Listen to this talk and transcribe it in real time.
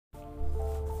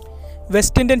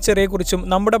West Indian ചെറിയെക്കുറിച്ചും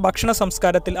നമ്മുടെ ഭക്ഷണ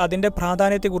സംസ്കാരത്തിൽ അതിൻ്റെ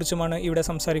പ്രാധാന്യത്തെക്കുറിച്ചുമാണ് ഇവിടെ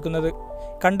സംസാരിക്കുന്നത്.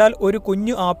 കണ്ടാൽ ഒരു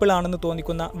കുഞ്ഞു ആപ്പിൾ ആണെന്ന്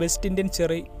തോന്നിക്കുന്ന വെസ്റ്റ് ഇന്ത്യൻ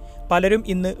ചെറി പലരും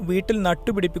ഇന്ന് വീട്ടിൽ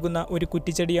നട്ടുപിടിപ്പിക്കുന്ന ഒരു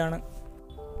കുറ്റിച്ചെടിയാണ്.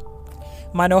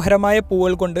 മനോഹരമായ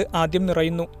പൂവുകൾ കൊണ്ട് ആദ്യം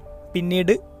നിറയുന്നു.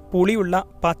 പിന്നീട് പുളിയുള്ള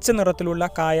പച്ച നിറത്തിലുള്ള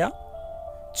കായ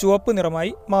ചുവപ്പ്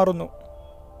നിറമായി മാറുന്നു.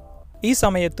 ഈ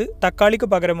സമയത്ത് തക്കാളിക്ക്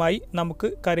പകരമായി നമുക്ക്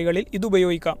കറികളിൽ ഇത്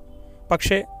ഉപയോഗിക്കാം.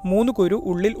 പക്ഷേ 3 കുരു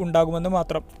ഉള്ളിൽ ഉണ്ടാകുമെന്ന്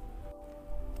മാത്രം.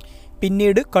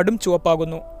 പിന്നീട് കടും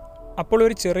ചുവപ്പാകുന്നു. അപ്പോൾ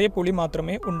ഒരു ചെറിയ പുളി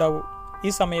മാത്രമേ ഉണ്ടാവൂ. ഈ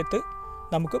സമയത്ത്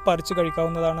നമുക്ക് പറിച്ചു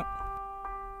കഴിക്കാവുന്നതാണ്.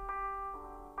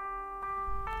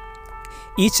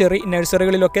 ഈ ചെറി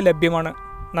നഴ്സറികളിലൊക്കെ ലഭ്യമാണ്.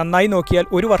 നന്നായി നോക്കിയാൽ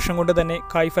 1 വർഷം കൊണ്ട് തന്നെ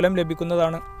കായ്ഫലം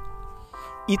ലഭിക്കുന്നതാണ്.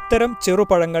 ഇത്തരം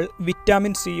ചെറുപഴങ്ങൾ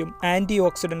വിറ്റാമിൻ സിയും ആൻറ്റി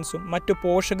ഓക്സിഡൻസും മറ്റു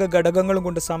പോഷക ഘടകങ്ങളും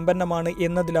കൊണ്ട് സമ്പന്നമാണ്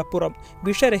എന്നതിലപ്പുറം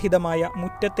വിഷരഹിതമായ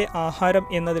മുറ്റത്തെ ആഹാരം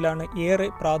എന്നതിലാണ് ഏറെ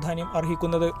പ്രാധാന്യം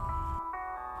അർഹിക്കുന്നത്.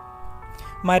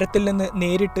 മരത്തിൽ നിന്ന്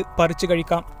നേരിട്ട് പറിച്ചു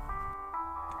കഴിക്കാം.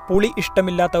 പുളി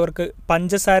ഇഷ്ടമില്ലാത്തവർക്ക്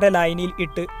പഞ്ചസാര ലായനിയിൽ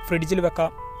ഇട്ട് ഫ്രിഡ്ജിൽ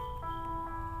വെക്കാം.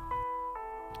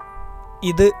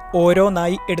 ഇത്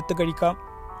ഓരോന്നായി എടുത്തു കഴിക്കാം.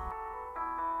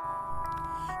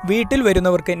 വീട്ടിൽ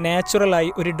വരുന്നവർക്ക്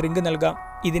നാച്ചുറലായി ഒരു ഡ്രിങ്ക് നൽകാം.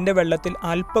 ഇതിൻ്റെ വെള്ളത്തിൽ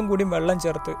അല്പം കൂടി വെള്ളം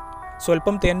ചേർത്ത്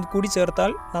സ്വല്പം തേൻ കൂടി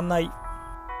ചേർത്താൽ നന്നായി.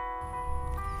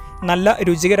 നല്ല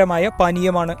രുചികരമായ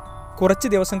പാനീയമാണ്. കുറച്ച്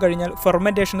ദിവസം കഴിഞ്ഞാൽ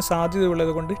ഫെർമെൻറ്റേഷൻ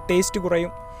സാധ്യതയുള്ളത് കൊണ്ട് ടേസ്റ്റ്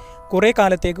കുറയും. കുറേ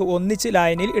കാലത്തേക്ക് ഒന്നിച്ച്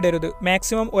ലായനിയിൽ ഇടരുത്.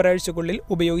 മാക്സിമം ഒരാഴ്ചക്കുള്ളിൽ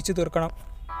ഉപയോഗിച്ച് തീർക്കണം.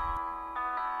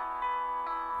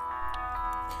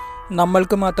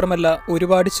 നമ്മൾക്ക് മാത്രമല്ല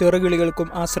ഒരുപാട് ചെറുകിളികൾക്കും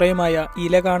ആശ്രയമായ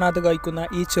ഇല കാണാതെ കായ്ക്കുന്ന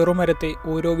ഈ ചെറുമരത്തെ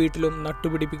ഓരോ വീട്ടിലും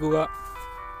നട്ടുപിടിപ്പിക്കുക.